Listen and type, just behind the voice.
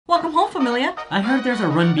Familia. I heard there's a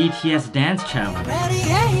Run BTS dance challenge.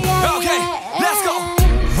 Okay, let's go.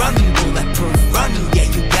 Run, bulletproof, run, yeah,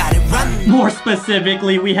 you got it, run. More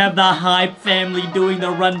specifically, we have the HYBE family doing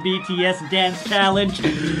the Run BTS dance challenge.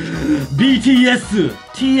 BTS,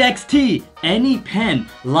 TXT, Enhypen,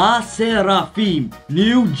 La Seraphim,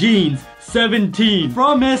 New Jeans, 17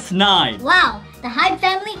 from S9. Wow, the HYBE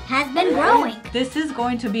family has been growing. This is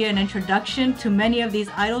going to be an introduction to many of these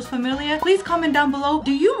idols, Familia. Please comment down below.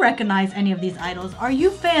 Do you recognize any of these idols? Are you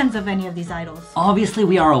fans of any of these idols? Obviously,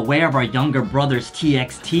 we are aware of our younger brothers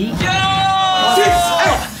TXT.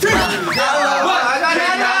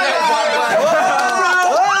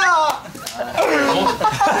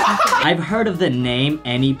 I've heard of the name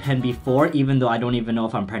Enhypen before, even though I don't even know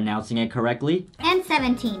if I'm pronouncing it correctly. And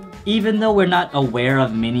 17. Even though we're not aware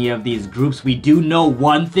of many of these groups, we do know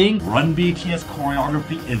one thing. Run BTS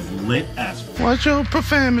choreography is lit as f. What's your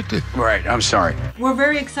profanity? Right, I'm sorry. We're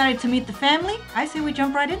very excited to meet the family. I say we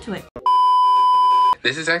jump right into it.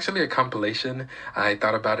 This is actually a compilation. I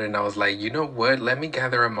thought about it and I was like, you know what? Let me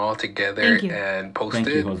gather them all together and post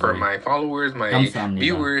it for my followers, my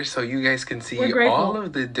viewers, so you guys can see all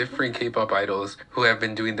of the different K-pop idols who have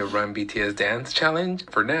been doing the Run BTS dance challenge.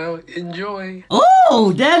 For now, enjoy.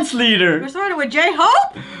 Oh, dance leader! We're starting with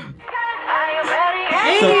J-Hope.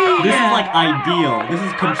 So this is like ideal. This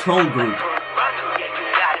is control group.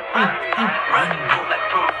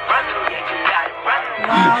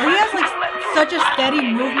 Wow, he has like such a steady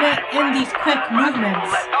movement in these quick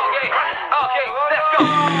movements.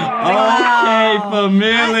 Okay,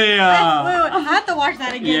 Familia. I had to watch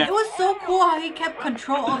that again. Yeah. It was so cool how he kept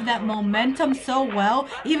control of that momentum so well,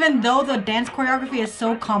 even though the dance choreography is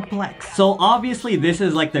so complex. So obviously this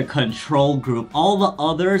is like the control group. All the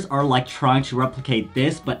others are like trying to replicate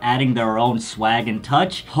this, but adding their own swag and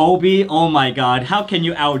touch. HYBE, oh my god, how can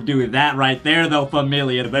you outdo that right there though,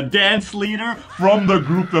 Familia? The dance leader From the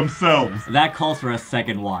group themselves. that calls for a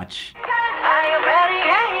second watch.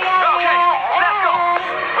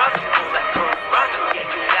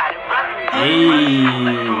 Hey,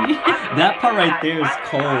 that part right there is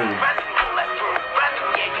cold.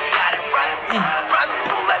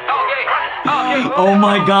 Oh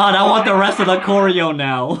my god, I want the rest of the choreo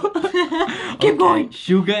now. Keep going.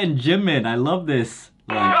 Suga and Jimin, I love this.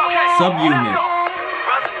 Like, subunit.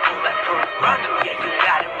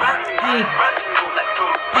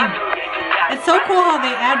 It's so cool how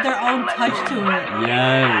they add their own touch to it.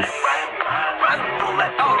 Yes.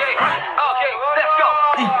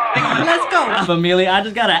 Let's go. Familia, I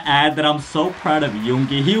just gotta add that I'm so proud of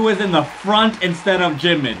Yoongi. He was in the front instead of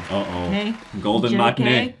Jimin. Uh-oh. Okay. Golden JK.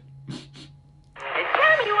 Maknae.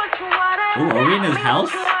 Ooh, are we in his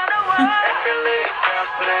house?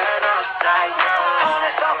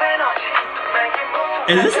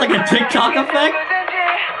 Is this like a TikTok effect?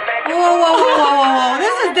 Whoa, whoa, whoa, whoa, whoa, whoa.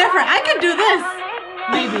 This is different. I can do this.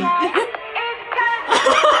 Maybe.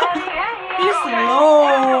 He's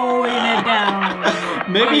slowing it down.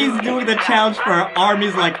 Maybe he's doing the challenge for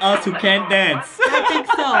armies like us who can't dance. I think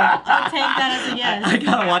so. I'll take that as a yes. I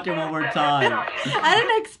gotta watch it one more time. I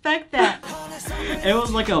didn't expect that. It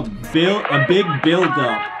was like a big build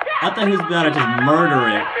up. I thought he was about to just murder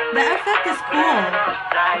it. The effect is cool.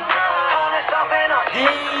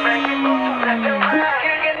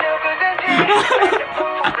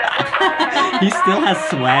 He still has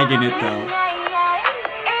swag in it though.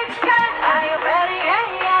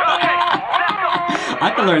 I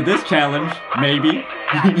can learn this challenge, maybe.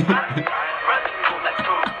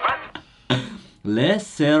 Les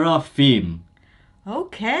Seraphim.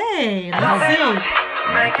 Okay, let's see.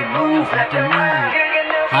 Make a move, make a move.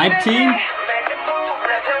 HYBE team?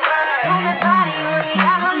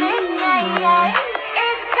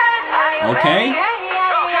 Okay.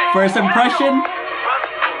 First impression?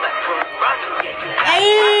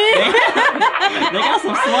 Hey! They got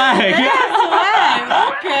some swag. They got swag.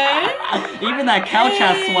 Okay. Even that couch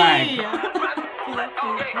has swag.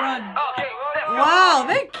 Run. Wow,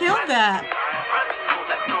 they killed that.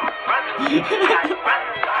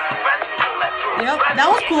 Yep, that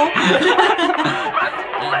was cool.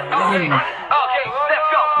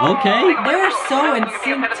 Okay. They were so in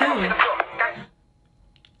sync too.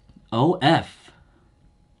 OF.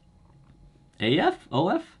 AF?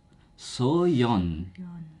 OF? Soyeon.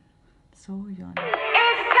 Soyeon.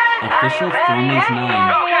 Official form is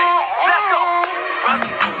 9.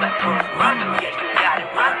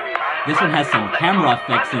 This one has some camera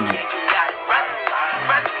effects in it.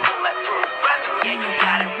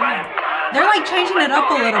 They're like changing it up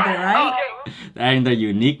a little bit, right? And their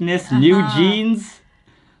uniqueness, New Jeans.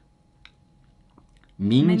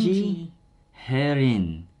 Minji,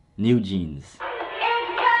 Herin, New Jeans.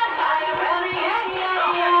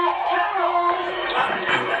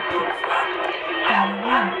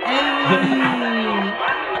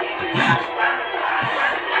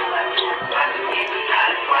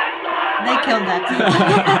 They killed that too.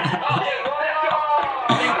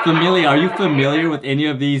 Familia, are you familiar with any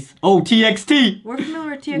of these? Oh, TXT! We're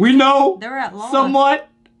familiar with TXT. We know! They were at Lala. Somewhat!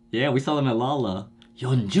 Yeah, we saw them at Lala.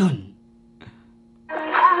 Yeonjun.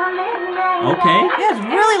 Okay. He has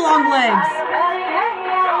really long legs.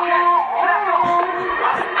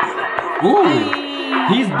 Ooh,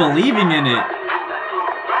 he's believing in it.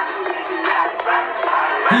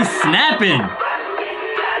 He's snapping.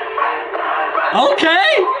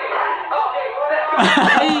 Okay.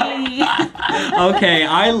 Okay,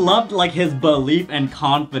 I loved like his belief and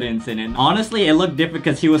confidence in it. Honestly, it looked different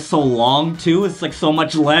because he was so long too. It's like so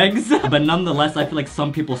much legs. But nonetheless, I feel like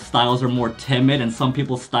some people's styles are more timid and some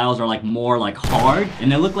people's styles are like more like hard.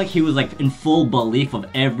 And it looked like he was like in full belief of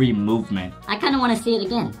every movement. I kind of want to see it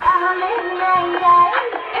again.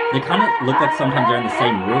 They kind of look like sometimes they're in the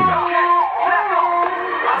same room.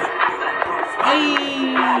 Hey,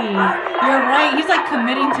 you're right. He's like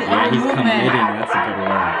committing to every movement. Yeah, he's committing. That's a good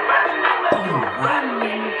word.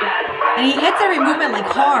 And he hits every movement like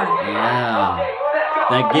hard. Yeah.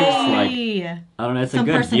 That gives like, I don't know, it's a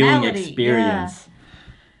good viewing experience.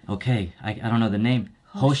 Yeah. Okay, I don't know the name.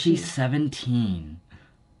 Hoshi 17.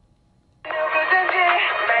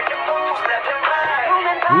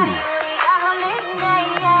 Ooh.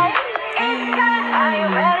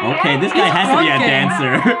 Okay, this guy has to be a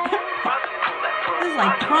dancer. This is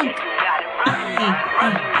like crunk.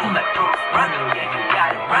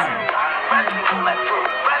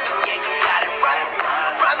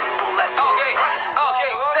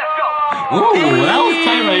 Ooh, that was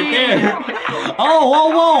tight right there. Oh, whoa,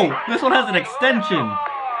 whoa. This one has an extension.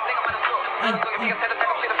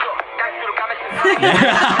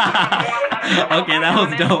 Okay, that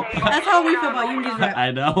was dope. That's how we feel about Yoongi's rap.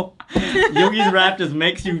 I know. Yoongi's rap just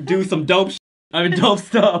makes you do some dope dope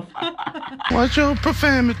stuff. What's your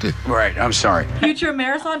profanity? Right, I'm sorry. Future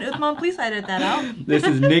Marathon Uthman, please edit that out. This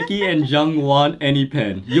is Nikki and Jungwon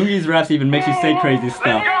Enhypen. Yoongi's raps even makes you say crazy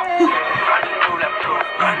stuff.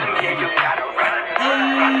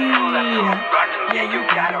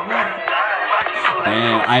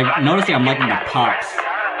 And I'm noticing I'm liking the pops.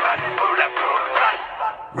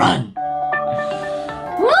 Run!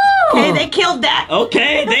 Okay, they killed that.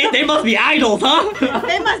 Okay, they must be idols, huh?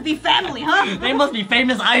 They must be family, huh? They must be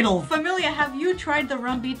famous idols. Familia, have you tried the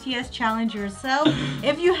Run BTS challenge yourself?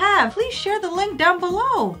 If you have, please share the link down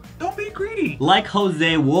below. Don't be greedy. Like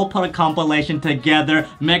Jose, we'll put a compilation together.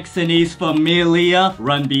 Mexinese Familia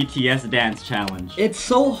Run BTS Dance Challenge. It's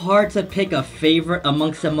so hard to pick a favorite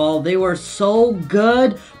amongst them all. They were so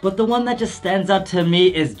good, but the one that just stands out to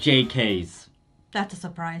me is JK's. That's a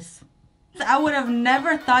surprise. I would have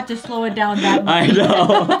never thought to slow it down that much. I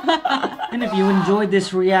know. And if you enjoyed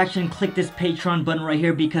this reaction, click this Patreon button right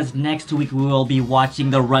here because next week we will be watching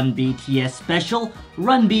the Run BTS special,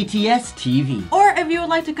 Run BTS TV. Or if you would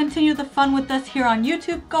like to continue the fun with us here on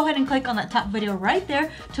YouTube, go ahead and click on that top video right there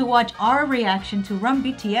to watch our reaction to Run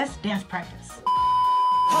BTS Dance Practice.